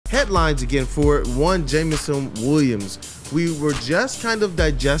headlines again for it. One, Jameson Williams. We were just kind of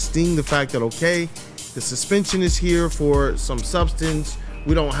digesting the fact that, okay, the suspension is here for some substance.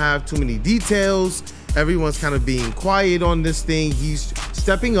 We don't have too many details. Everyone's kind of being quiet on this thing. He's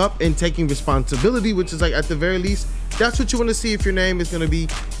stepping up and taking responsibility, which is like, at the very least, that's what you want to see if your name is going to be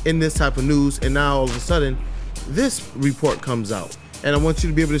in this type of news. And now all of a sudden, this report comes out. And I want you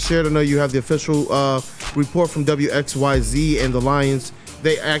to be able to share it. I know you have the official report from WXYZ and the Lions.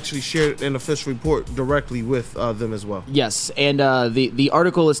 They actually shared an official report directly with them as well. Yes, and the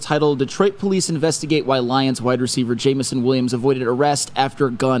article is titled, Detroit Police Investigate Why Lions Wide Receiver Jameson Williams Avoided Arrest After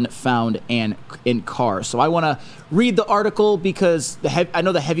Gun Found in Car. So I want to read the article because I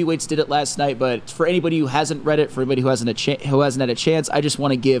know the heavyweights did it last night, but for anybody who hasn't read it, for anybody who hasn't had a chance, I just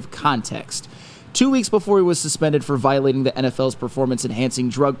want to give context. 2 weeks before he was suspended for violating the NFL's performance-enhancing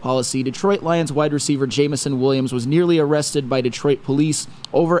drug policy, Detroit Lions wide receiver Jameson Williams was nearly arrested by Detroit police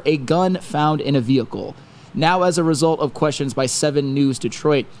over a gun found in a vehicle. Now, as a result of questions by 7 News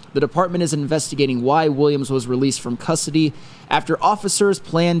Detroit, the department is investigating why Williams was released from custody after officers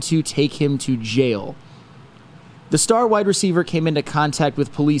planned to take him to jail. The star wide receiver came into contact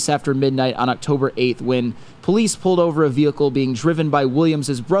with police after midnight on October 8th when police pulled over a vehicle being driven by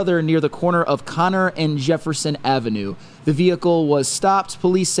Williams' brother near the corner of Connor and Jefferson Avenue. The vehicle was stopped,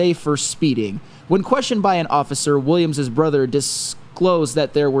 police say, for speeding. When questioned by an officer, Williams' brother disclosed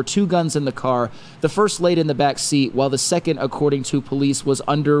that there were 2 guns in the car, the first laid in the back seat, while the second, according to police, was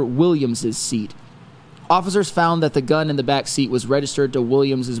under Williams' seat. Officers found that the gun in the back seat was registered to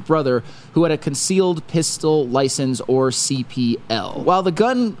Williams' brother, who had a concealed pistol license, or CPL. While the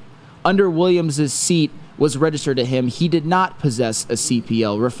gun under Williams' seat was registered to him, he did not possess a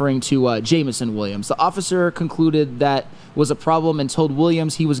CPL, referring to Jameson Williams. The officer concluded that was a problem and told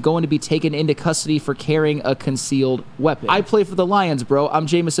Williams he was going to be taken into custody for carrying a concealed weapon. "I play for the Lions, bro. I'm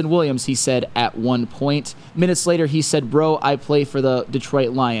Jameson Williams," he said at one point. Minutes later, he said, "Bro, I play for the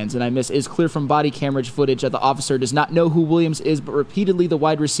Detroit Lions." And it's clear from body camera footage that the officer does not know who Williams is, but repeatedly the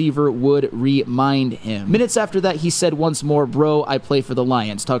wide receiver would remind him. Minutes after that, he said once more, "Bro, I play for the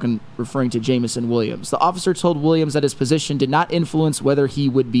Lions," referring to Jameson Williams. The officer told Williams that his position did not influence whether he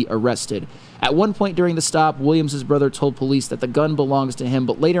would be arrested. At one point during the stop, Williams' brother told police that the gun belongs to him,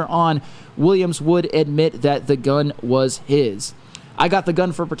 but later on, Williams would admit that the gun was his. "I got the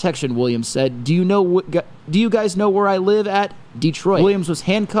gun for protection," Williams said. Do you guys know where I live at? Detroit." Williams was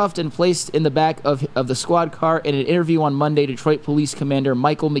handcuffed and placed in the back of the squad car. In an interview on Monday, Detroit Police Commander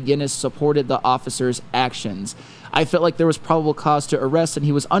Michael McGinnis supported the officer's actions. "I felt like there was probable cause to arrest, and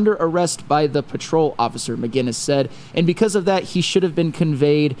he was under arrest by the patrol officer," McGinnis said, "and because of that, he should have been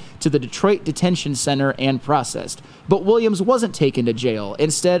conveyed to the Detroit Detention Center and processed. But Williams wasn't taken to jail.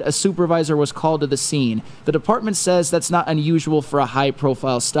 Instead, a supervisor was called to the scene. The department says that's not unusual for a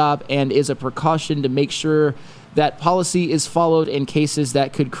high-profile stop and is a precaution to make sure that policy is followed in cases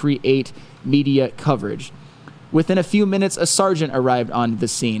that could create media coverage." Within a few minutes, a sergeant arrived on the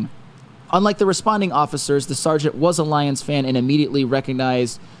scene. Unlike the responding officers, the sergeant was a Lions fan and immediately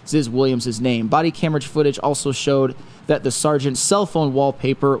recognized Williams' name. Body camera footage also showed that the sergeant's cell phone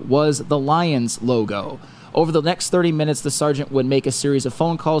wallpaper was the Lions logo. Over the next 30 minutes, the sergeant would make a series of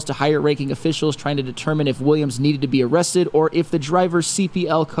phone calls to higher-ranking officials trying to determine if Williams needed to be arrested or if the driver's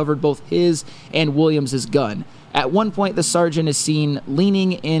CPL covered both his and Williams' gun. At one point, the sergeant is seen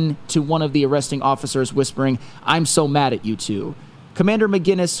leaning into one of the arresting officers, whispering, "I'm so mad at you two." Commander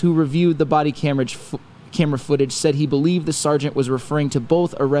McGinnis, who reviewed the body camera footage, said he believed the sergeant was referring to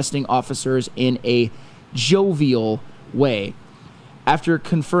both arresting officers in a jovial way. After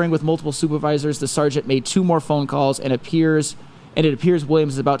conferring with multiple supervisors, the sergeant made 2 more phone calls, and it appears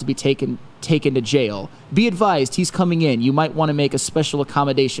Williams is about to be taken to jail. "Be advised, he's coming in. You might want to make a special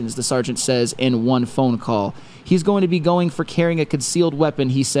accommodations," the sergeant says in one phone call. "He's going to be going for carrying a concealed weapon,"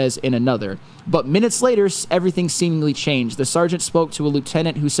 he says in another. But minutes later, everything seemingly changed. The sergeant spoke to a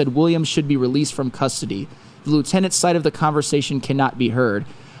lieutenant who said Williams should be released from custody. The lieutenant's side of the conversation cannot be heard.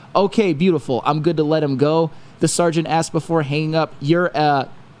 "Okay, beautiful. I'm good to let him go," the sergeant asked before hanging up. "You're a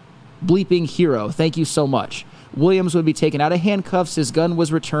bleeping hero. Thank you so much." Williams would be taken out of handcuffs. His gun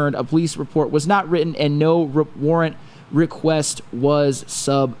was returned. A police report was not written, and no warrant request was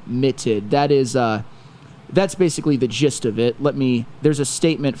submitted. That's basically the gist of it. There's a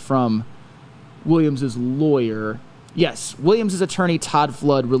statement from Williams' lawyer. Yes, Williams' attorney, Todd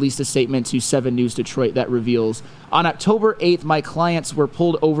Flood, released a statement to 7 News Detroit that reveals, "On October 8th, my clients were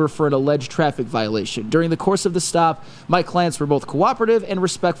pulled over for an alleged traffic violation. During the course of the stop, my clients were both cooperative and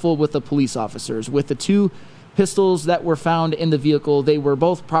respectful with the police officers. With the 2 pistols that were found in the vehicle. They were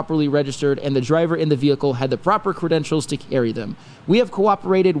both properly registered, and the driver in the vehicle had the proper credentials to carry them. We have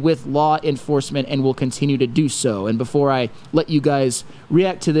cooperated with law enforcement and will continue to do so. And before I let you guys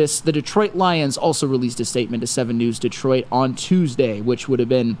react to this, the Detroit Lions also released a statement to 7 News Detroit on Tuesday, which would have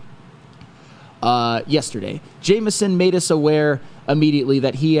been yesterday. Jameson made us aware immediately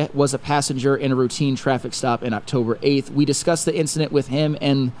that he was a passenger in a routine traffic stop in October 8th. We discussed the incident with him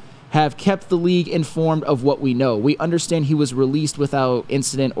and have kept the league informed of what we know. We understand he was released without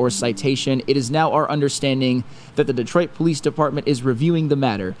incident or citation. It is now our understanding that the Detroit Police Department is reviewing the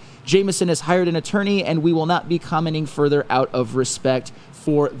matter. Jameson has hired an attorney, and we will not be commenting further out of respect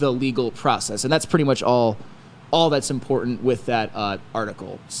for the legal process. And that's pretty much all that's important with that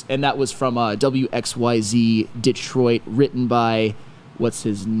article. And that was from WXYZ Detroit, written by, what's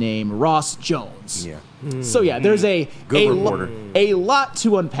his name, Ross Jones. Yeah. So yeah, there's a lot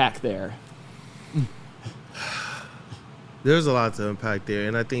to unpack there. There's a lot to unpack there,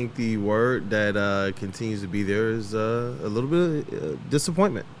 and I think the word that continues to be there is a little bit of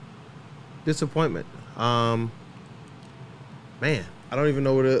disappointment. Disappointment. Man, I don't even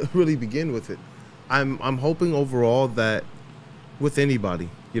know where to really begin with it. I'm hoping overall that with anybody,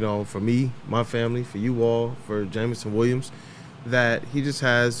 you know, for me, my family, for you all, for Jameson Williams, that he just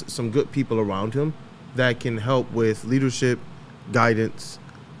has some good people around him that can help with leadership, guidance,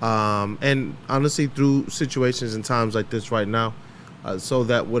 and honestly through situations and times like this right now, so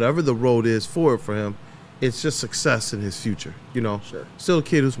that whatever the road is for him, it's just success in his future. You know, Sure. Still a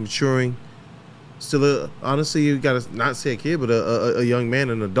kid who's maturing. Still, honestly, you got to not say a kid, but a young man,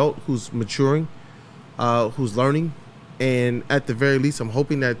 an adult who's maturing, who's learning. And at the very least, I'm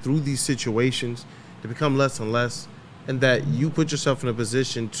hoping that through these situations, they become less and less, and that you put yourself in a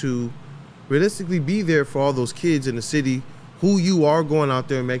position to realistically be there for all those kids in the city who you are going out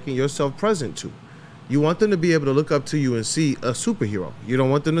there and making yourself present to. You want them to be able to look up to you and see a superhero. You don't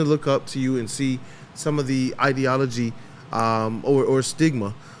want them to look up to you and see some of the ideology or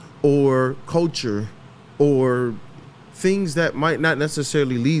stigma or culture or things that might not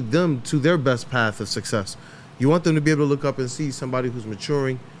necessarily lead them to their best path of success. You want them to be able to look up and see somebody who's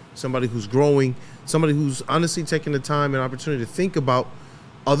maturing, somebody who's growing, somebody who's honestly taking the time and opportunity to think about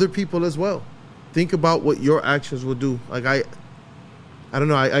other people as well. Think about what your actions will do. Like I don't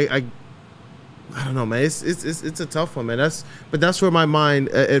know. I don't know, man. It's a tough one, man. That's where my mind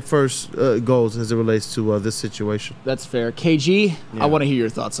at first goes as it relates to this situation. That's fair. KG, Yeah. I want to hear your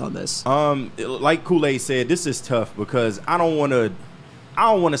thoughts on this. Like Koolaid said, this is tough because I don't want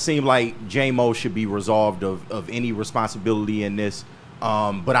to seem like Jamo should be resolved of any responsibility in this.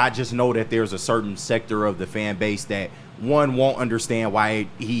 But I just know that there's a certain sector of the fan base that, one, won't understand why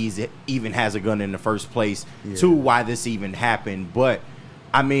he's even has a gun in the first place. Yeah. Two, why this even happened. But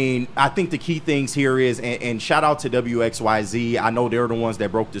I mean, I think the key things here is, and shout out to WXYZ. I know they're the ones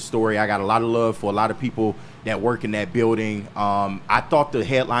that broke the story. I got a lot of love for a lot of people that work in that building. I thought the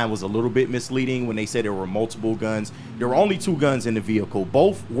headline was a little bit misleading when they said there were multiple guns. There were only 2 guns in the vehicle.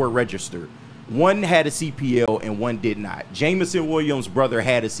 Both were registered. One had a CPL and one did not. Jameson Williams' brother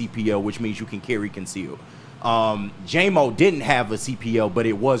had a CPL, which means you can carry concealed. Jamo didn't have a CPL, but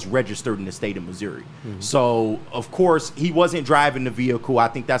it was registered in the state of Missouri. Mm-hmm. So, of course, he wasn't driving the vehicle. I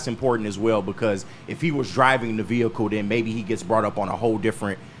think that's important as well, because if he was driving the vehicle, then maybe he gets brought up on a whole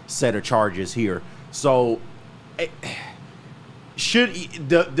different set of charges here. So, the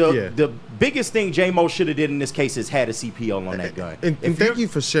biggest thing Jamo should have did in this case is had a CPL on that gun. And thank you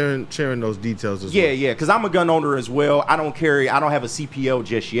for sharing those details as well. Yeah, because I'm a gun owner as well. I don't have a CPL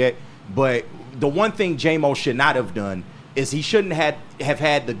just yet, but the one thing Jamo should not have done is he shouldn't have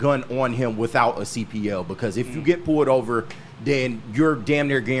had the gun on him without a CPL, because if you get pulled over, then you're damn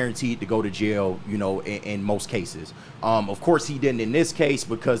near guaranteed to go to jail, you know, in most cases. Of course, he didn't in this case,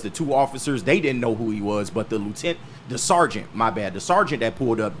 because the 2 officers, they didn't know who he was, but the sergeant that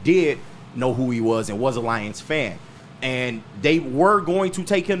pulled up did know who he was and was a Lions fan. And they were going to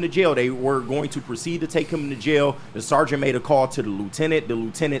take him to jail. They were going to proceed to take him to jail. The sergeant made a call to the lieutenant. The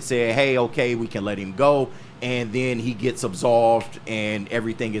lieutenant said, hey, okay, we can let him go. And then he gets absolved and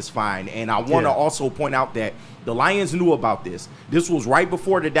everything is fine. And I want to also point out that the Lions knew about this. This was right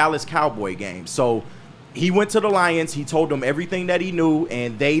before the Dallas Cowboy game. So he went to the Lions. He told them everything that he knew,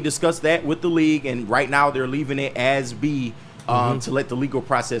 and they discussed that with the league. And right now they're leaving it as be to let the legal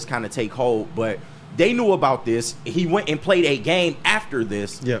process kind of take hold. But they knew about this. He went and played a game after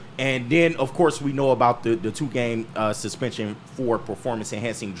this. Yep. And then, of course, we know about the 2-game suspension for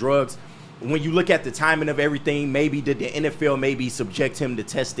performance-enhancing drugs. When you look at the timing of everything, maybe did the NFL maybe subject him to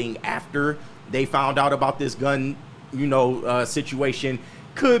testing after they found out about this gun, situation?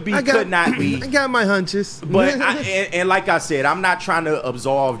 Could be, could not be. I got my hunches. But and like I said, I'm not trying to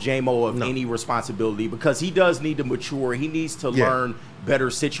absolve Jamo of any responsibility, because he does need to mature. He needs to learn better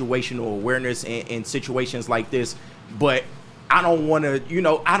situational awareness in situations like this. But I don't want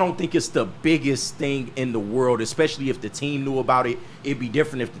to, I don't think it's the biggest thing in the world, especially if the team knew about it. It'd be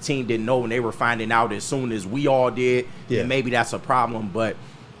different if the team didn't know and they were finding out as soon as we all did. And maybe that's a problem. But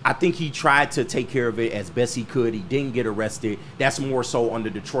I think he tried to take care of it as best he could. He didn't get arrested. That's more so on the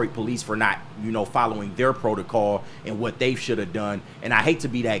Detroit police for not, following their protocol and what they should have done. And I hate to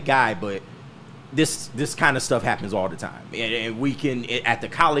be that guy, but this kind of stuff happens all the time. And we can, at the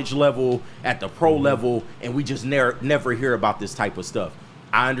college level, at the pro level, and we just never hear about this type of stuff.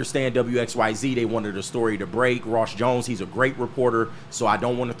 I understand WXYZ, they wanted a story to break. Ross Jones, he's a great reporter, so I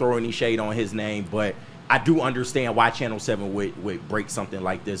don't want to throw any shade on his name, but I do understand why Channel 7 would break something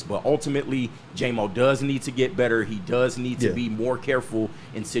like this. But ultimately, Jamo does need to get better. He does need to be more careful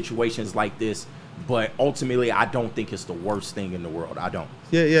in situations like this. But ultimately, I don't think it's the worst thing in the world. I don't.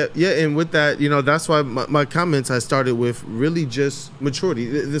 Yeah. And with that, that's why my comments I started with really just maturity.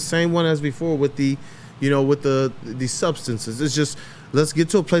 The same one as before with the substances. It's just, let's get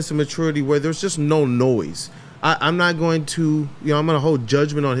to a place of maturity where there's just no noise. I'm not going to, I'm going to hold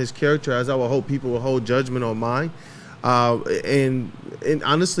judgment on his character as I will hope people will hold judgment on mine. And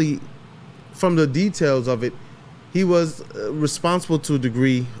honestly, from the details of it, he was responsible to a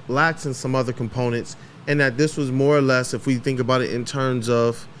degree, lacks in some other components, and that this was more or less, if we think about it in terms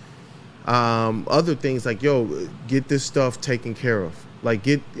of other things like, get this stuff taken care of. Like,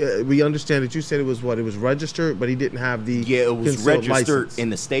 we understand that you said it was registered, but he didn't have the it was registered license in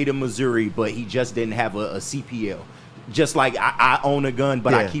the state of Missouri, but he just didn't have a CPL. Just like I own a gun,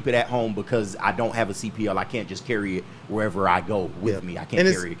 but I keep it at home because I don't have a CPL. I can't just carry it wherever I go with me. I can't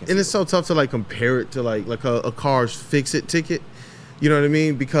carry it. And it's so tough to compare it to like a car's fix-it ticket. You know what I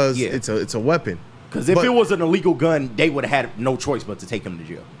mean? Because it's a weapon. Because if it was an illegal gun, they would have had no choice but to take him to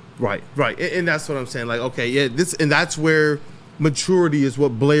jail. Right. And that's what I'm saying. Like, okay, that's where maturity is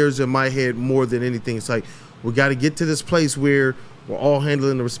what blares in my head more than anything. It's like, we got to get to this place where we're all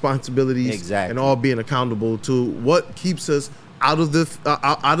handling the responsibilities and all being accountable to what keeps us out of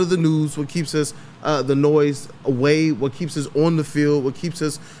the news, what keeps us the noise away, what keeps us on the field, what keeps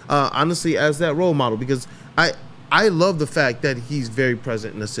us honestly as that role model. Because I love the fact that he's very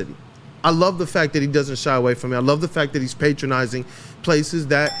present in the city. I love the fact that he doesn't shy away from it. I love the fact that he's patronizing places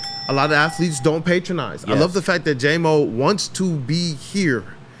that a lot of athletes don't patronize. I love the fact that Jamo wants to be here,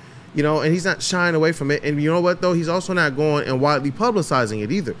 and he's not shying away from it. And you know what, though? He's also not going and widely publicizing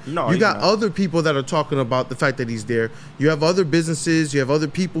it either. No, you got other people that are talking about the fact that he's there. You have other businesses. You have other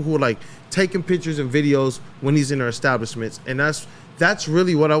people who are taking pictures and videos when he's in their establishments. And that's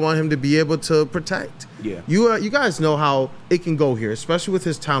really what I want him to be able to protect. Yeah. You guys know how it can go here, especially with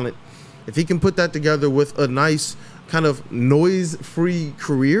his talent. If he can put that together with a nice kind of noise-free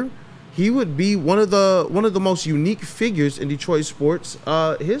career, he would be one of the most unique figures in Detroit sports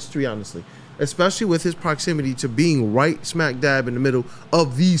history, honestly, especially with his proximity to being right smack dab in the middle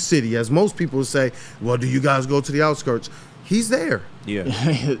of the city. As most people say, well, do you guys go to the outskirts? He's there. Yeah.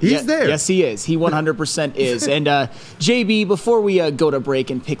 He's there. Yes, he is. He 100% is. And JB, before we go to break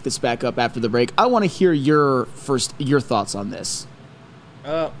and pick this back up after the break, I want to hear your thoughts on this.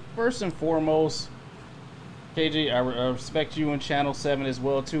 First and foremost, KG, I respect you and Channel 7 as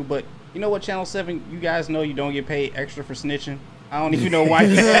well, too. But you know what, Channel 7, you guys know you don't get paid extra for snitching. I don't even know why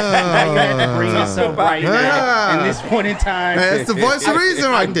you had to bring this up right now in this point in time. That's the voice of reason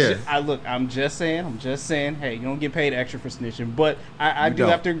right there. I'm just saying, hey, you don't get paid extra for snitching. But I do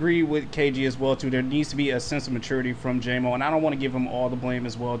have to agree with KG as well, too. There needs to be a sense of maturity from Jamo, and I don't want to give him all the blame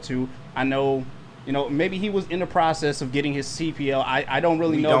as well, too. I know, maybe he was in the process of getting his CPL. I don't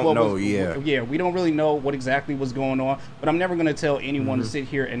really know. We don't really know what exactly was going on. But I'm never going to tell anyone to sit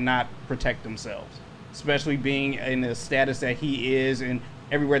here and not protect themselves, especially being in the status that he is and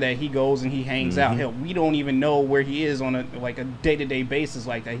everywhere that he goes and he hangs out. Hell, we don't even know where he is on a day-to-day basis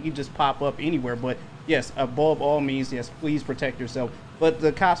like that. He can just pop up anywhere. But yes, above all means, yes, please protect yourself. But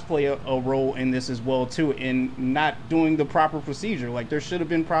the cops play a role in this as well, too, in not doing the proper procedure. There should have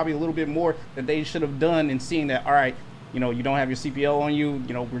been probably a little bit more that they should have done in seeing that, all right, you don't have your CPL on you,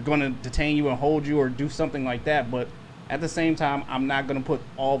 we're going to detain you and hold you or do something like that. But at the same time, I'm not going to put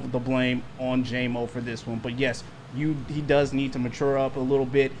all of the blame on Jamo for this one. But yes, he does need to mature up a little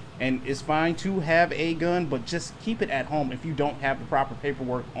bit. And it's fine to have a gun, but just keep it at home if you don't have the proper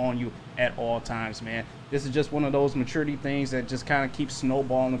paperwork on you at all times, man. This is just one of those maturity things that just kind of keeps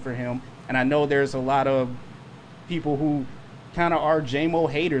snowballing for him. And I know there's a lot of people who kind of are Jamo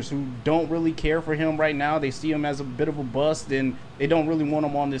haters who don't really care for him right now. They see him as a bit of a bust, and they don't really want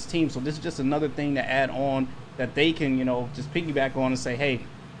him on this team. So this is just another thing to add on that they can, you know, just piggyback on and say, hey,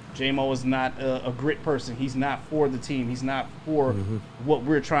 Jamo is not a grit person. He's not for the team. He's not for what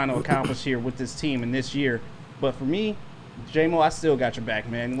we're trying to accomplish here with this team and this year. But for me, Jamo, I still got your back,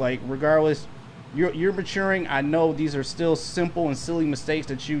 man. Like, regardless, you're maturing. I know these are still simple and silly mistakes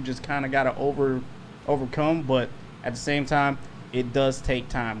that you just kind of got to overcome. But at the same time, it does take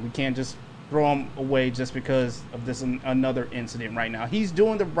time. We can't just throw him away just because of this another incident right now. He's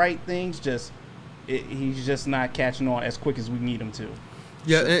doing the right things, he's just not catching on as quick as we need him to.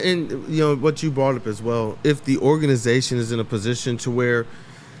 Yeah, and you know what you brought up as well. If the organization is in a position to where,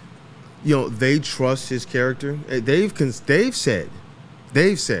 you know, they trust his character, they've said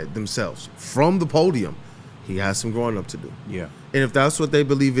themselves from the podium, he has some growing up to do. Yeah. And if that's what they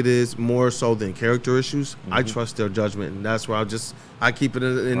believe it is, more so than character issues, I trust their judgment, and that's where I keep it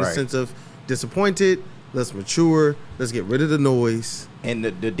in the sense of disappointed. Let's mature. Let's get rid of the noise. And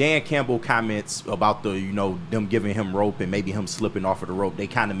the Dan Campbell comments about them giving him rope and maybe him slipping off of the rope, they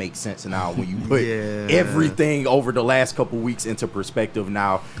kind of make sense now when you put everything over the last couple weeks into perspective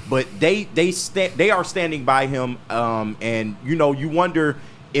now. But they are standing by him, and you wonder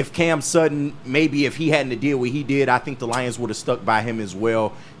if Cam Sutton, maybe if he hadn't to deal what he did, I think the Lions would have stuck by him as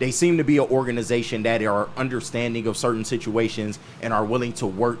well. They seem to be an organization that are understanding of certain situations and are willing to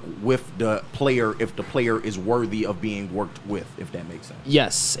work with the player if the player is worthy of being worked with, if that makes sense.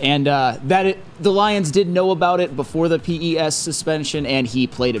 Yes, and the Lions did know about it before the PES suspension, and he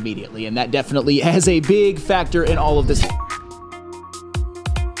played immediately, and that definitely has a big factor in all of this.